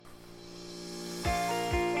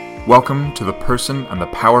Welcome to the Person and the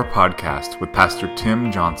Power podcast with Pastor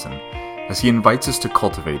Tim Johnson, as he invites us to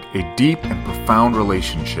cultivate a deep and profound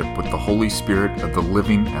relationship with the Holy Spirit of the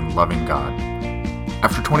living and loving God.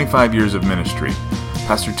 After 25 years of ministry,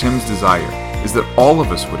 Pastor Tim's desire is that all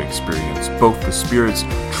of us would experience both the Spirit's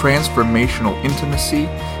transformational intimacy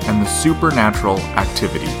and the supernatural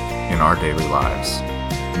activity in our daily lives.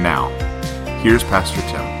 Now, here's Pastor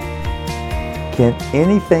Tim. Can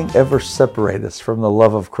anything ever separate us from the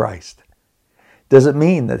love of Christ? Does it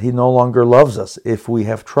mean that He no longer loves us if we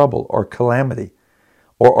have trouble or calamity,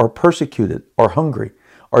 or are persecuted, or hungry,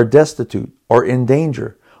 or destitute, or in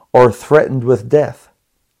danger, or threatened with death?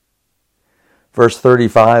 Verse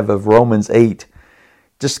 35 of Romans 8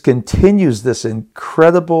 just continues this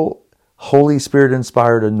incredible Holy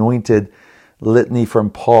Spirit-inspired, anointed litany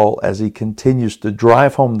from Paul as he continues to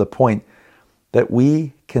drive home the point that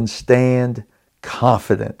we can stand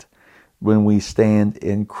confident when we stand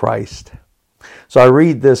in Christ. So I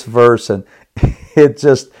read this verse and it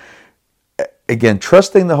just, again,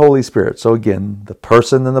 trusting the Holy Spirit. So again, the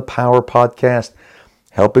Person and the Power podcast,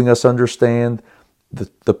 helping us understand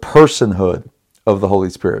the personhood of the Holy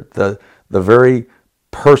Spirit, the very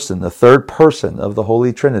person, the third person of the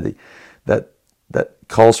Holy Trinity that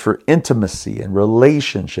calls for intimacy and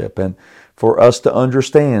relationship, and for us to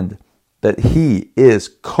understand that He is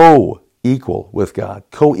co-equal with God,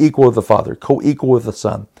 co-equal with the Father, co-equal with the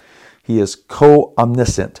Son. He is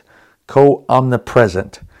co-omniscient,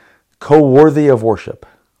 co-omnipresent, co-worthy of worship,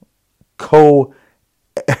 co-everything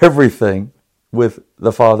with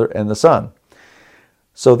the Father and the Son.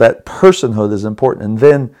 So that personhood is important. And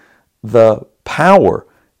then the power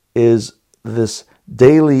is this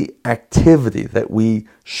daily activity that we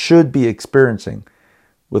should be experiencing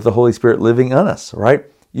with the Holy Spirit living in us, right?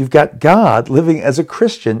 You've got God living as a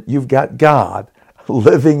Christian. You've got God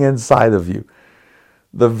living inside of you.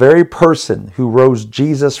 The very person who rose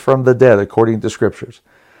Jesus from the dead, according to Scriptures.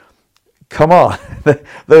 Come on.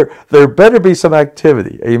 There better be some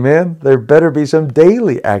activity. Amen? There better be some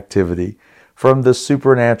daily activity from the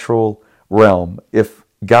supernatural realm if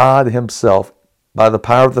God Himself, by the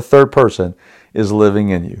power of the third person, is living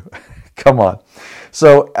in you. Come on.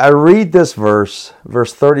 So I read this verse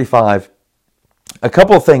 35. A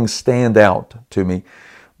couple of things stand out to me,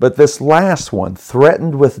 but this last one,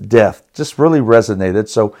 threatened with death, just really resonated.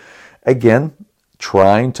 So again,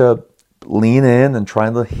 trying to lean in and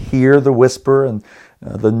trying to hear the whisper and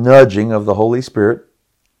the nudging of the Holy Spirit.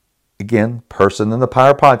 Again, Person and the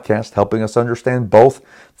Power podcast, helping us understand both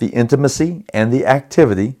the intimacy and the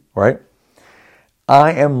activity, right?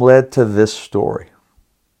 I am led to this story.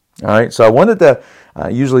 All right, so I wanted to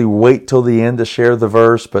usually wait till the end to share the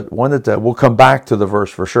verse, but we'll come back to the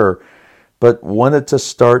verse for sure, but wanted to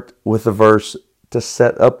start with the verse to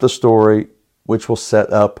set up the story, which will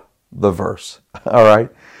set up the verse. All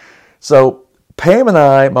right, so Pam and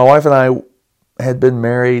I, my wife and I, had been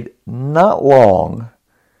married not long,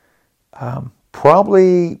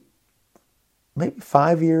 probably maybe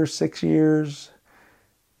 5 years, 6 years,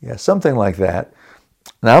 yeah, something like that.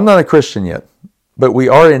 Now, I'm not a Christian yet, but we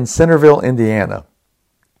are in Centerville, Indiana.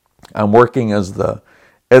 I'm working as the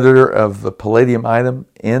editor of the Palladium Item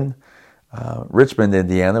in Richmond,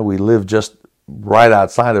 Indiana. We live just right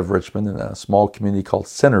outside of Richmond in a small community called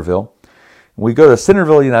Centerville. We go to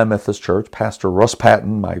Centerville United Methodist Church. Pastor Russ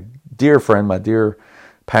Patton, my dear friend, my dear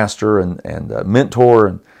pastor and mentor,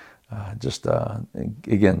 and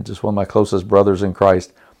again, just one of my closest brothers in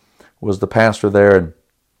Christ, was the pastor there. And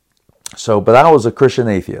so, but I was a Christian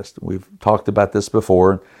atheist. We've talked about this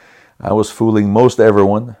before. I was fooling most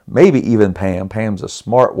everyone, maybe even Pam. Pam's a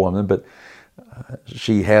smart woman, but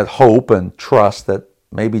she had hope and trust that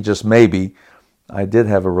maybe, just maybe, I did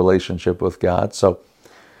have a relationship with God. So,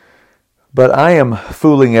 but I am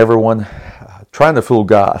fooling everyone, trying to fool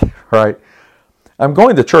God, right? I'm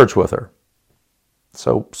going to church with her.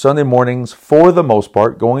 So Sunday mornings, for the most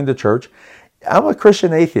part, going to church. I'm a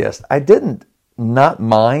Christian atheist. I didn't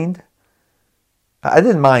mind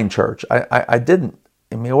church. I didn't.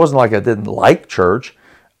 I mean, it wasn't like I didn't like church.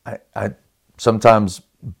 I sometimes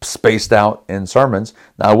spaced out in sermons.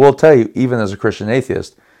 Now, I will tell you, even as a Christian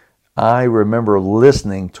atheist, I remember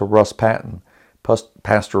listening to Russ Patton,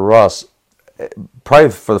 Pastor Russ, probably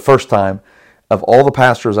for the first time of all the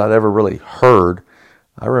pastors I'd ever really heard.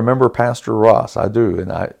 I remember Pastor Ross. I do.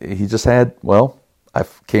 And he just had, well, I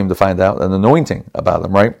came to find out, an anointing about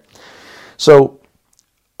him, right? So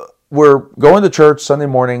we're going to church Sunday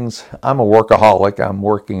mornings. I'm a workaholic. I'm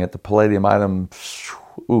working at the Palladium Item.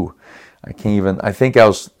 I think I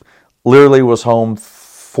was home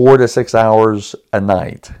 4 to 6 hours a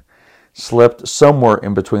night. slept somewhere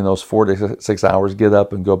in between those 4 to 6 hours, get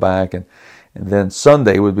up and go back. And then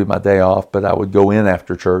Sunday would be my day off, but I would go in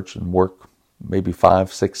after church and work maybe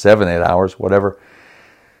 5, 6, 7, 8 hours, whatever.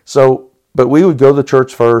 So, but we would go to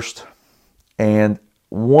church first. And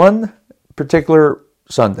one particular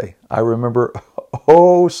Sunday, I remember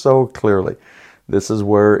so clearly. This is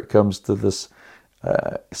where it comes to this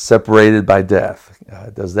separated by death.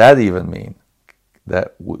 Does that even mean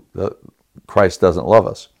that Christ doesn't love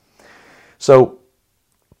us? So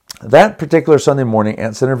that particular Sunday morning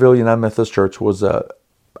at Centerville United Methodist Church was I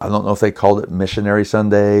don't know if they called it Missionary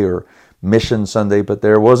Sunday or Mission Sunday, but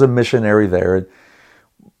there was a missionary there. And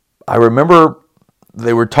I remember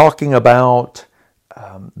they were talking about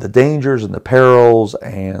the dangers and the perils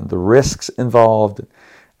and the risks involved.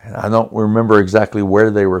 And I don't remember exactly where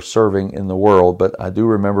they were serving in the world, but I do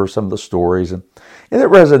remember some of the stories. And it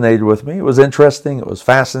resonated with me. It was interesting. It was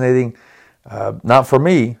fascinating. Not for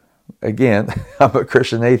me. Again, I'm a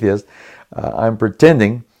Christian atheist. I'm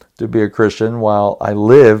pretending to be a Christian while I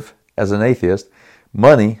live as an atheist.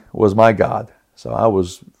 Money was my God. So I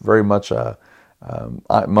was very much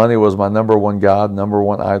money was my number one God, number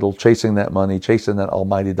one idol, chasing that money, chasing that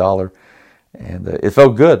almighty dollar. And it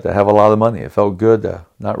felt good to have a lot of money. It felt good to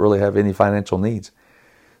not really have any financial needs.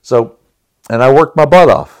 So, and I worked my butt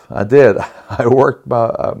off. I did. I worked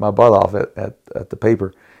my butt off at the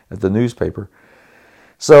paper, at the newspaper.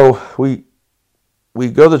 So we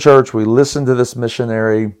go to church. We listen to this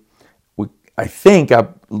missionary. I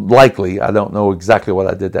don't know exactly what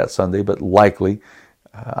I did that Sunday, but likely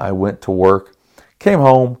I went to work, came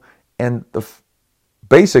home, and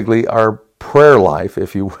basically our prayer life,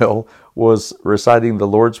 if you will, was reciting the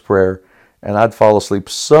Lord's Prayer, and I'd fall asleep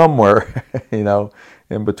somewhere,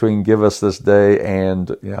 in between "Give us this day"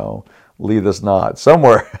 and "Lead us not."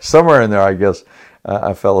 Somewhere in there, I guess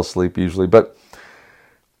I fell asleep usually. But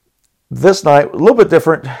this night, a little bit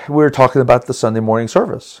different. We were talking about the Sunday morning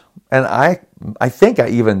service, and I think I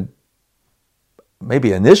even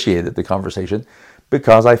maybe initiated the conversation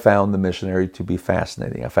because I found the missionary to be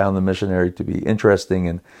fascinating. I found the missionary to be interesting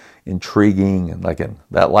and intriguing, and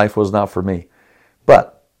that life was not for me,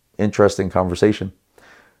 but interesting conversation.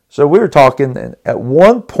 So we were talking, and at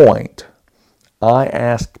one point, I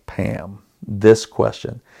asked Pam this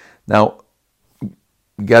question. Now, you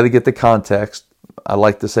got to get the context. I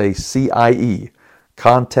like to say CIE.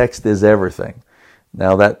 Context is everything.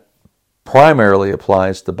 Now, that primarily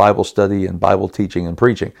applies to Bible study and Bible teaching and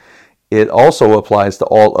preaching. It also applies to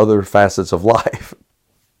all other facets of life.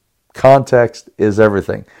 Context is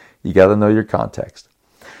everything. You got to know your context.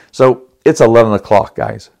 So it's 11 o'clock,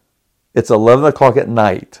 guys. It's 11 o'clock at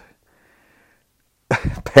night.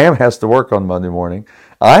 Pam has to work on Monday morning.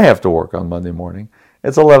 I have to work on Monday morning.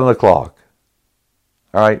 It's 11 o'clock.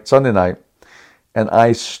 All right, Sunday night. And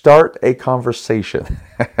I start a conversation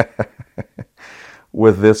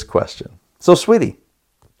with this question. So, sweetie,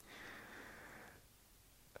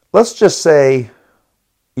 let's just say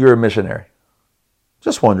you're a missionary.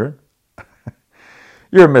 Just wondering.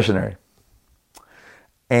 You're a missionary.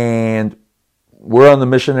 And we're on the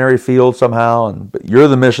missionary field somehow, but you're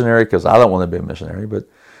the missionary because I don't want to be a missionary. But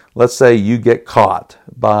let's say you get caught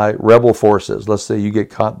by rebel forces. Let's say you get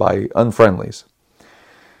caught by unfriendlies.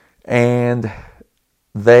 And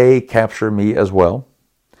they capture me as well.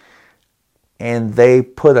 And they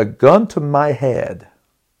put a gun to my head.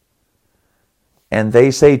 And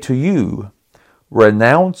they say to you,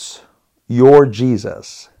 renounce your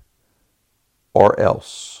Jesus or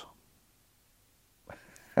else.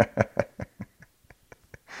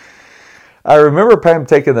 I remember Pam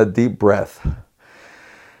taking a deep breath.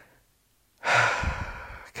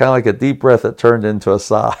 Kind of like a deep breath that turned into a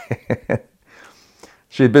sigh.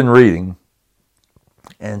 She'd been reading.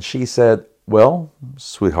 And she said, well,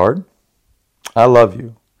 sweetheart, I love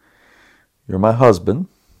you. You're my husband.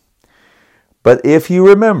 But if you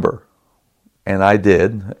remember, and I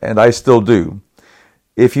did, and I still do,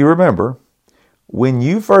 if you remember, when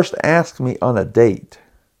you first asked me on a date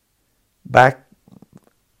back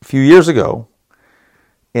a few years ago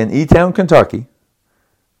in E-Town, Kentucky,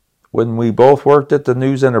 when we both worked at the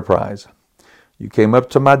News Enterprise, you came up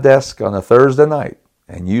to my desk on a Thursday night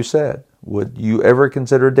and you said, would you ever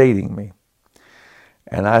consider dating me?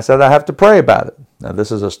 And I said, I have to pray about it. Now,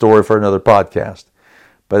 this is a story for another podcast.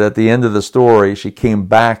 But at the end of the story, she came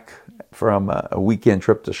back from a weekend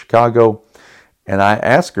trip to Chicago, and I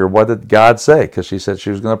asked her, what did God say? Because she said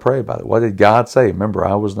she was going to pray about it. What did God say? Remember,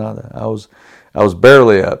 I was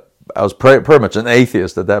pretty much an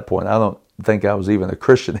atheist at that point. I don't think I was even a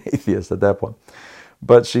Christian atheist at that point.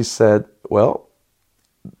 But she said, well,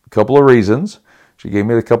 a couple of reasons. She gave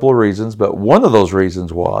me a couple of reasons, but one of those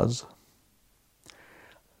reasons was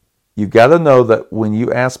you've got to know that when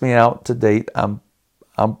you ask me out to date,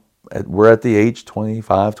 we're at the age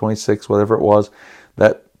 25, 26, whatever it was,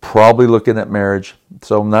 that probably looking at marriage.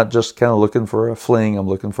 So I'm not just kind of looking for a fling. I'm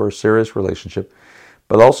looking for a serious relationship.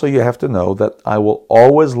 But also you have to know that I will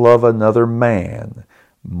always love another man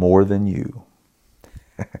more than you.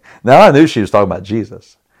 Now I knew she was talking about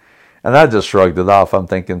Jesus. And I just shrugged it off. I'm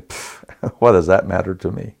thinking, what does that matter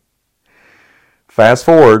to me? Fast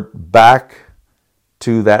forward back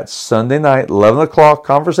to that Sunday night, 11 o'clock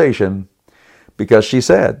conversation, because she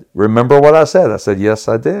said, remember what I said? I said, yes,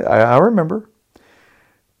 I did. I remember.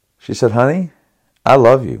 She said, honey, I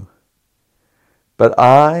love you, but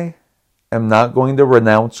I am not going to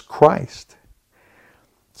renounce Christ.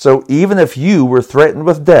 So even if you were threatened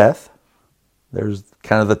with death, there's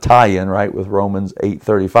kind of the tie-in, right, with Romans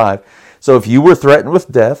 8:35. So if you were threatened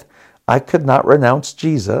with death, I could not renounce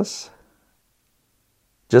Jesus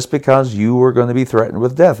just because you were going to be threatened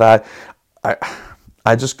with death. I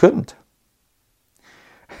just couldn't.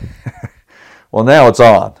 Well, now it's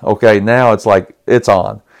on. Okay, now it's like it's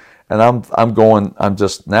on, and I'm a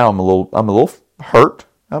little hurt.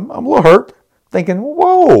 I'm a little hurt, thinking,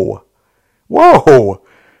 whoa.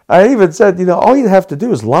 I even said, all you have to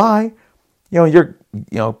do is lie.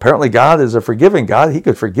 Apparently God is a forgiving God. He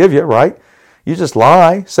could forgive you, right? You just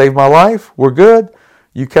lie, save my life, we're good.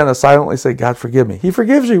 You kind of silently say, God, forgive me. He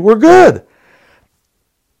forgives you, we're good.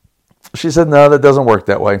 She said, no, that doesn't work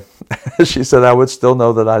that way. She said, I would still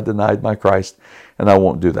know that I denied my Christ, and I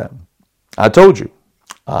won't do that. I told you,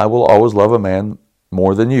 I will always love a man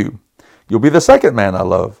more than you. You'll be the second man I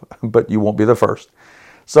love, but you won't be the first.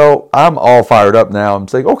 So I'm all fired up now. I'm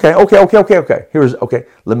saying, okay.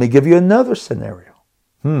 Let me give you another scenario.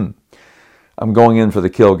 I'm going in for the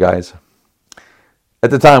kill, guys. At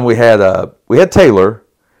the time we had Taylor.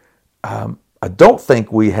 I don't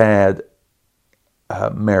think we had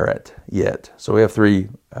Merritt yet. So we have three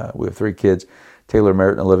kids: Taylor,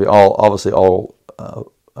 Merritt, and Olivia. All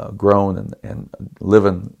grown and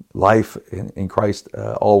living life in Christ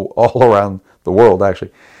all around the world,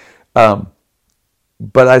 actually.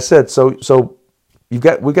 But I said, so we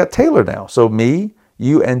got Taylor now. So me,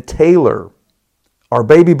 you, and Taylor, our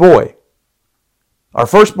baby boy, our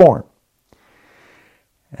firstborn.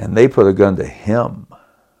 And they put a gun to him.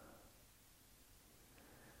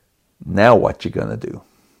 Now what you gonna do?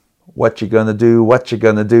 What you gonna do? What you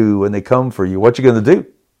gonna do when they come for you? What you gonna do?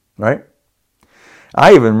 Right?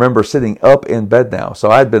 I even remember sitting up in bed now. So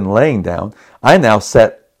I'd been laying down. I now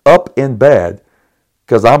sat up in bed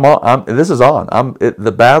because this is on.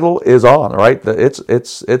 The battle is on, right?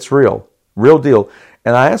 It's real deal.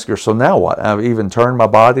 And I asked her, so now what? I've even turned my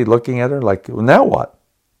body looking at her like, well, now what?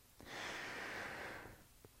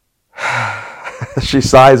 She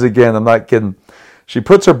sighs again. I'm not kidding. She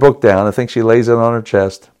puts her book down. I think she lays it on her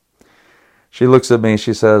chest. She looks at me and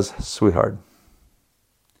she says, sweetheart,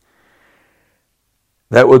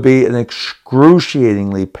 that would be an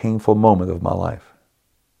excruciatingly painful moment of my life.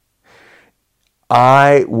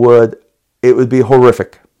 It would be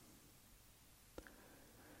horrific.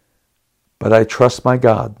 But I trust my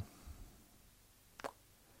God.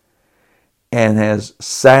 And as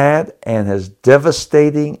sad and as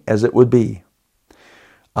devastating as it would be,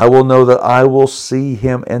 I will know that I will see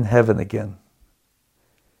him in heaven again.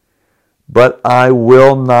 But I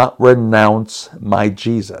will not renounce my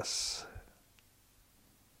Jesus.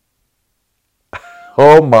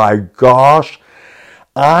 Oh my gosh.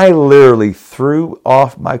 I literally threw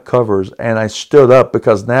off my covers and I stood up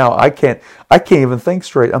because now I can't even think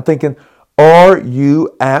straight. I'm thinking, are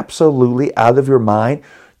you absolutely out of your mind?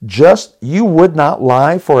 You would not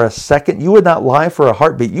lie for a second. You would not lie for a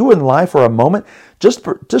heartbeat. You wouldn't lie for a moment just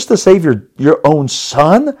to save your own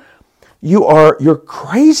son. You're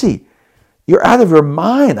crazy. You're out of your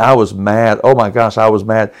mind. I was mad. Oh my gosh, I was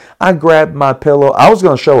mad. I grabbed my pillow. I was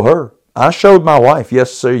going to show her. I showed my wife.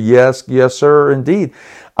 Yes, sir. Yes, sir, indeed.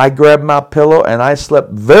 I grabbed my pillow and I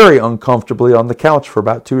slept very uncomfortably on the couch for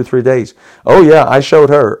about 2 or 3 days. Oh yeah, I showed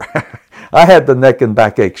her. I had the neck and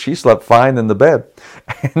back ache. She slept fine in the bed.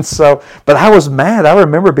 And so, but I was mad. I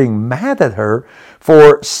remember being mad at her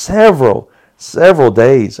for several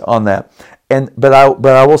days on that. But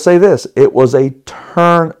I will say this, it was a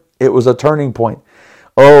turning point.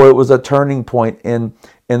 Oh, it was a turning point in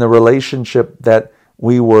the relationship that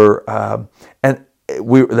we were that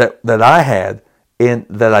I had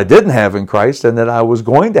that I didn't have in Christ and that I was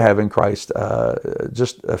going to have in Christ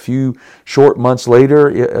just a few short months later,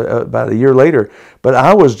 about a year later. But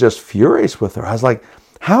I was just furious with her. I was like,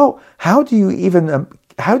 how do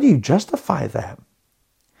you justify that?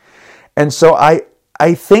 And so I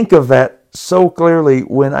think of that so clearly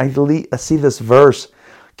when I see this verse.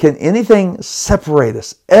 Can anything separate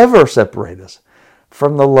us, ever separate us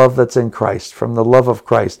from the love that's in Christ, from the love of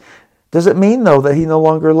Christ? Does it mean, though, that he no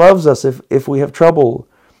longer loves us if we have trouble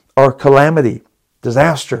or calamity,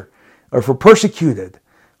 disaster, or if we're persecuted,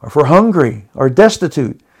 or if we're hungry, or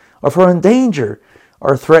destitute, or if we're in danger,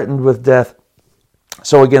 or threatened with death?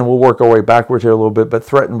 So again, we'll work our way backwards here a little bit, but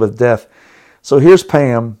threatened with death. So here's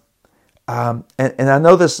Pam, and I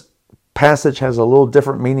know this passage has a little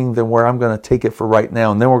different meaning than where I'm going to take it for right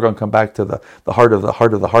now, and then we're going to come back to the heart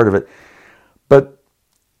of it. But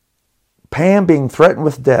Pam being threatened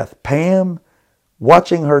with death, Pam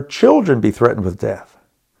watching her children be threatened with death,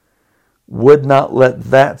 would not let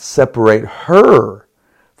that separate her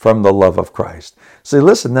from the love of Christ. See,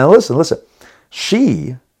 listen.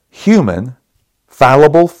 She, human,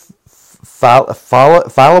 fallible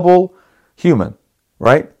human,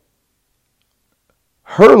 right?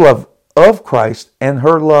 Her love of Christ and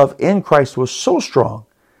her love in Christ was so strong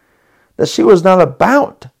that she was not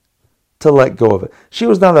about to let go of it. She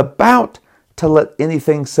was not about to let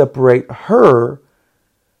anything separate her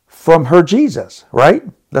from her Jesus, right?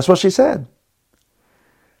 That's what she said.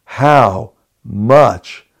 How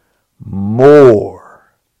much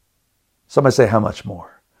more? Somebody say, how much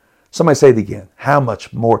more? Somebody say it again. How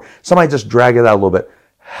much more? Somebody just drag it out a little bit.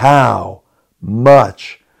 How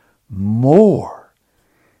much more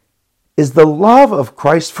is the love of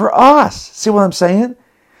Christ for us? See what I'm saying?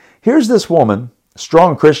 Here's this woman,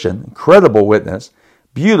 strong Christian, incredible witness,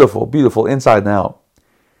 beautiful, beautiful inside and out.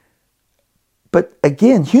 But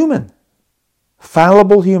again, human,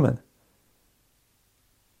 fallible human.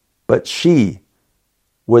 But she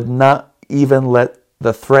would not even let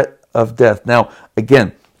the threat of death. Now,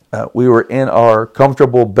 again, we were in our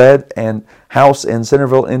comfortable bed and house in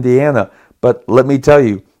Centerville, Indiana. But let me tell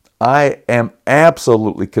you, I am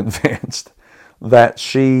absolutely convinced that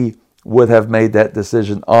she would have made that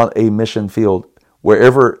decision on a mission field,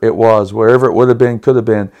 wherever it was, wherever it would have been, could have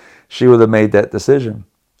been, she would have made that decision.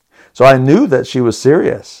 So I knew that she was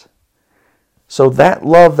serious. So that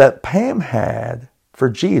love that Pam had for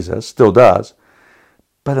Jesus, still does,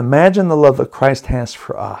 but imagine the love that Christ has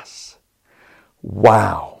for us.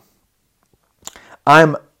 Wow.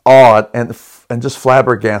 I'm awed and just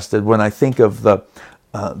flabbergasted when I think of the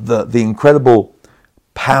incredible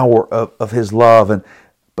power of his love.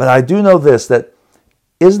 But I do know this, that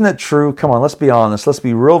isn't it true? Come on, let's be honest. Let's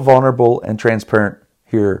be real vulnerable and transparent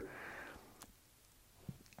here.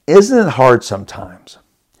 Isn't it hard sometimes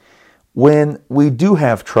when we do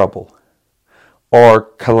have trouble or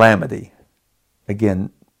calamity,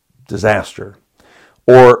 again, disaster,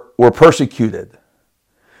 or we're persecuted,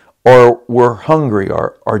 or we're hungry,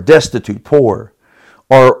 or destitute, poor,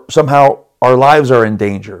 or somehow our lives are in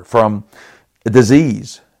danger from a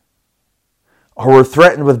disease, or we're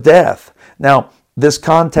threatened with death. Now, this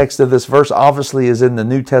context of this verse obviously is in the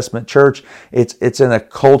New Testament church. It's in a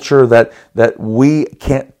culture that we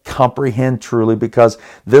can't comprehend truly, because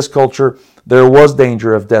this culture, there was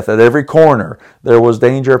danger of death at every corner. There was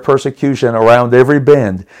danger of persecution around every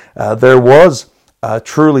bend. There was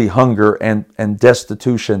truly hunger and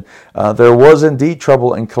destitution. There was indeed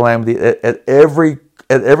trouble and calamity at every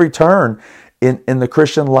turn in the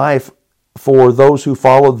Christian life for those who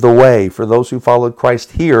followed the way, for those who followed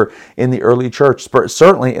Christ here in the early church,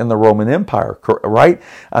 certainly in the Roman Empire, right?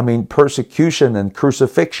 I mean, persecution and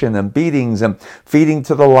crucifixion and beatings and feeding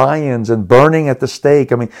to the lions and burning at the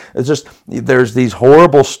stake. I mean, there's these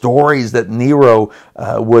horrible stories that Nero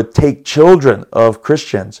would take children of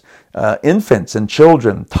Christians, infants and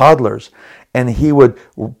children, toddlers, and he would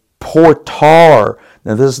pour tar.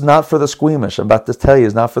 Now, this is not for the squeamish. I'm about to tell you,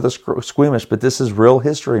 it's not for the squeamish, but this is real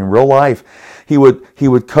history and real life. He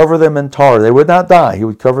would cover them in tar. They would not die. He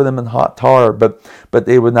would cover them in hot tar, but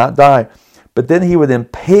they would not die. But then he would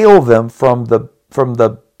impale them from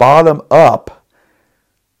the bottom up.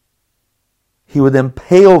 He would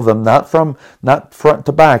impale them not front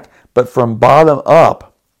to back, but from bottom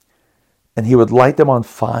up, and he would light them on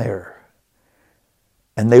fire,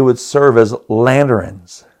 and they would serve as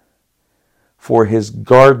lanterns for his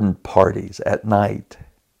garden parties at night,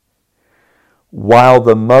 while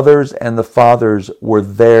the mothers and the fathers were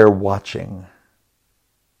there watching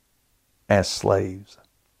as slaves.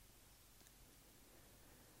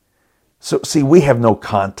 So, see, we have no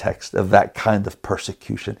context of that kind of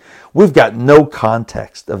persecution. We've got no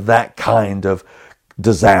context of that kind of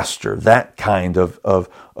disaster, that kind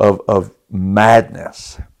of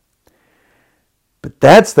madness. But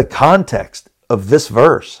that's the context of this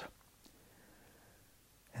verse.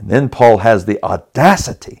 And then Paul has the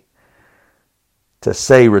audacity to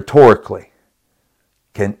say rhetorically,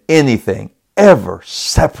 can anything ever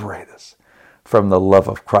separate us from the love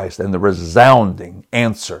of Christ. And the resounding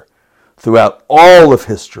answer throughout all of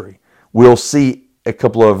history, we'll see a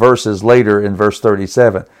couple of verses later in verse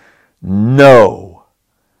 37. No.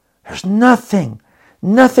 There's nothing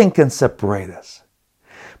can separate us.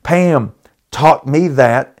 Pam taught me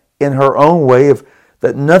that in her own way, of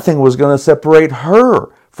that nothing was going to separate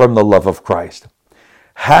her from the love of Christ.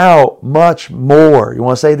 How much more, you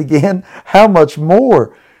want to say it again? How much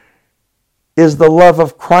more is the love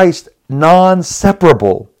of Christ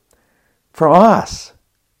non-separable from us?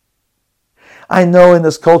 I know in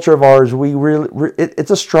this culture of ours,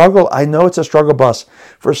 it's a struggle. I know it's a struggle bus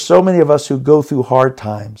for so many of us who go through hard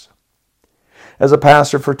times. As a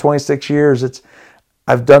pastor for 26 years,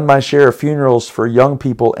 I've done my share of funerals for young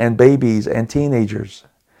people and babies and teenagers,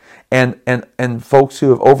 and folks who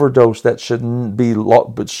have overdosed that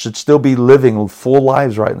should still be living full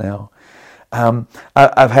lives right now.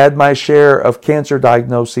 I've had my share of cancer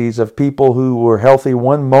diagnoses of people who were healthy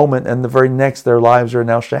one moment and the very next their lives are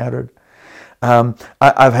now shattered.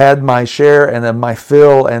 I've had my share and my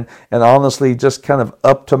fill and honestly just kind of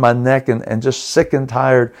up to my neck and just sick and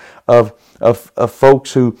tired of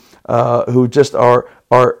folks who just are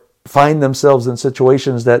find themselves in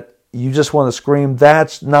situations that you just want to scream,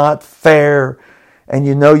 that's not fair. And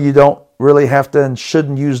you know you don't really have to and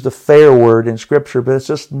shouldn't use the fair word in Scripture, but it's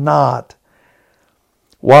just not.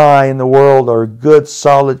 Why in the world are good,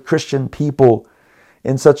 solid Christian people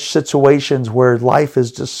in such situations where life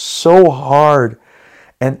is just so hard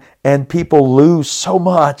and people lose so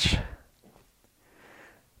much?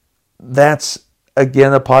 That's,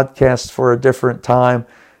 again, a podcast for a different time.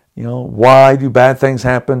 You know, why do bad things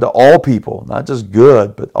happen to all people? Not just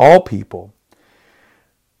good, but all people.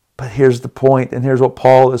 But here's the point, and here's what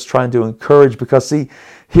Paul is trying to encourage, because see,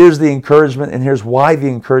 here's the encouragement, and here's why the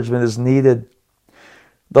encouragement is needed.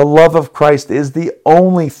 The love of Christ is the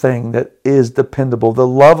only thing that is dependable. The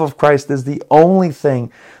love of Christ is the only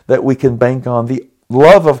thing that we can bank on. The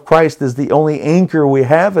love of Christ is the only anchor we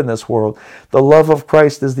have in this world. The love of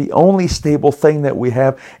Christ is the only stable thing that we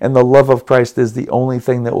have, and the love of Christ is the only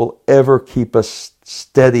thing that will ever keep us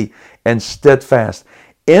steady and steadfast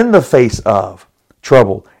in the face of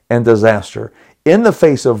trouble and disaster, in the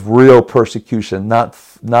face of real persecution, not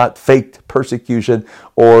faked persecution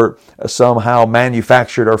or somehow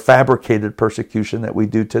manufactured or fabricated persecution that we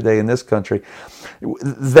do today in this country.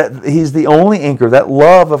 That He's the only anchor. That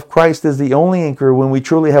love of Christ is the only anchor when we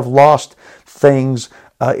truly have lost things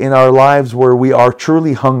in our lives, where we are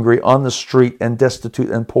truly hungry on the street and destitute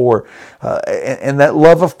and poor. And that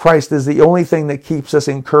love of Christ is the only thing that keeps us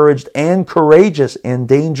encouraged and courageous in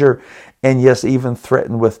danger, and yes, even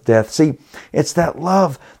threatened with death. See, it's that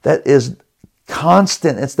love that is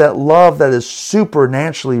constant. It's that love that is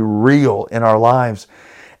supernaturally real in our lives.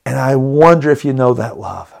 And I wonder if you know that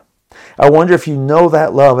love. I wonder if you know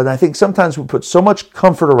that love. And I think sometimes we put so much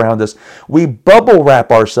comfort around us. We bubble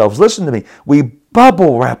wrap ourselves. Listen to me. We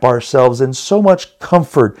bubble wrap ourselves in so much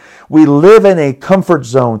comfort. We live in a comfort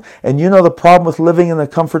zone. And you know the problem with living in a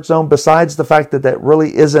comfort zone, besides the fact that that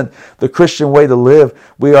really isn't the Christian way to live,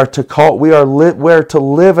 we are to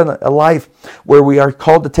live in a life where we are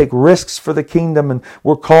called to take risks for the kingdom, and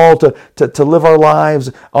we're called to live our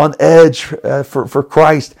lives on edge for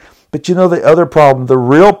Christ. But you know the other problem, the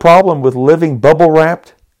real problem with living bubble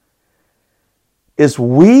wrapped, is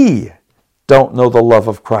we don't know the love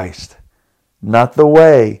of Christ. Not the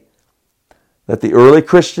way that the early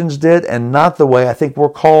Christians did, and not the way I think we're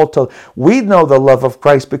called to. We know the love of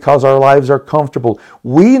Christ because our lives are comfortable.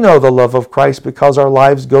 We know the love of Christ because our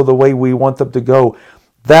lives go the way we want them to go.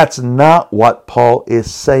 That's not what Paul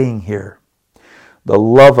is saying here. The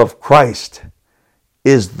love of Christ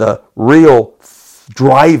is the real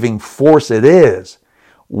driving force it is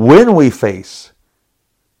when we face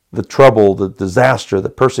the trouble, the disaster, the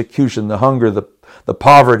persecution, the hunger, the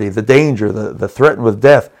poverty, the danger, the threatened with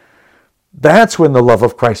death. That's when the love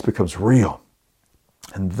of Christ becomes real.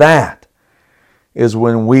 And that is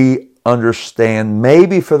when we understand,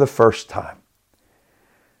 maybe for the first time,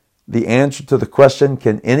 the answer to the question,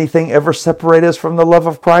 can anything ever separate us from the love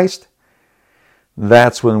of Christ?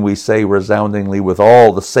 That's when we say resoundingly with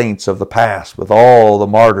all the saints of the past, with all the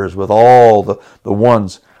martyrs, with all the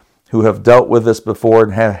ones who have dealt with this before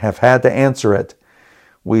and have had to answer it,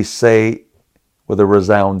 we say with a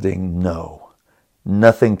resounding no.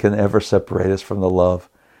 Nothing can ever separate us from the love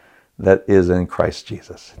that is in Christ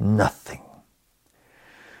Jesus. Nothing.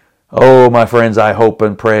 Oh, my friends, I hope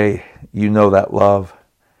and pray you know that love.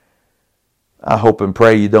 I hope and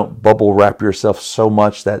pray you don't bubble wrap yourself so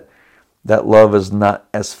much that love is not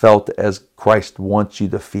as felt as Christ wants you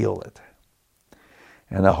to feel it.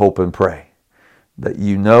 And I hope and pray that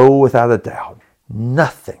you know without a doubt,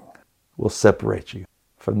 nothing will separate you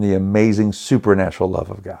from the amazing supernatural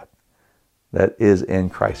love of God that is in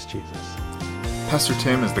Christ Jesus. Pastor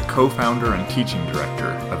Tim is the co-founder and teaching director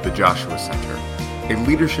of the Joshua Center, a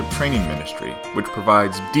leadership training ministry which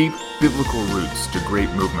provides deep biblical roots to great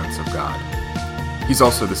movements of God. He's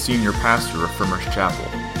also the senior pastor of Frimer's Chapel,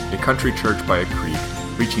 a country church by a creek,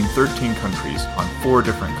 reaching 13 countries on 4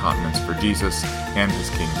 different continents for Jesus and His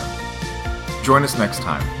kingdom. Join us next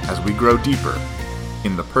time as we grow deeper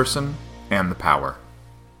in the person and the power.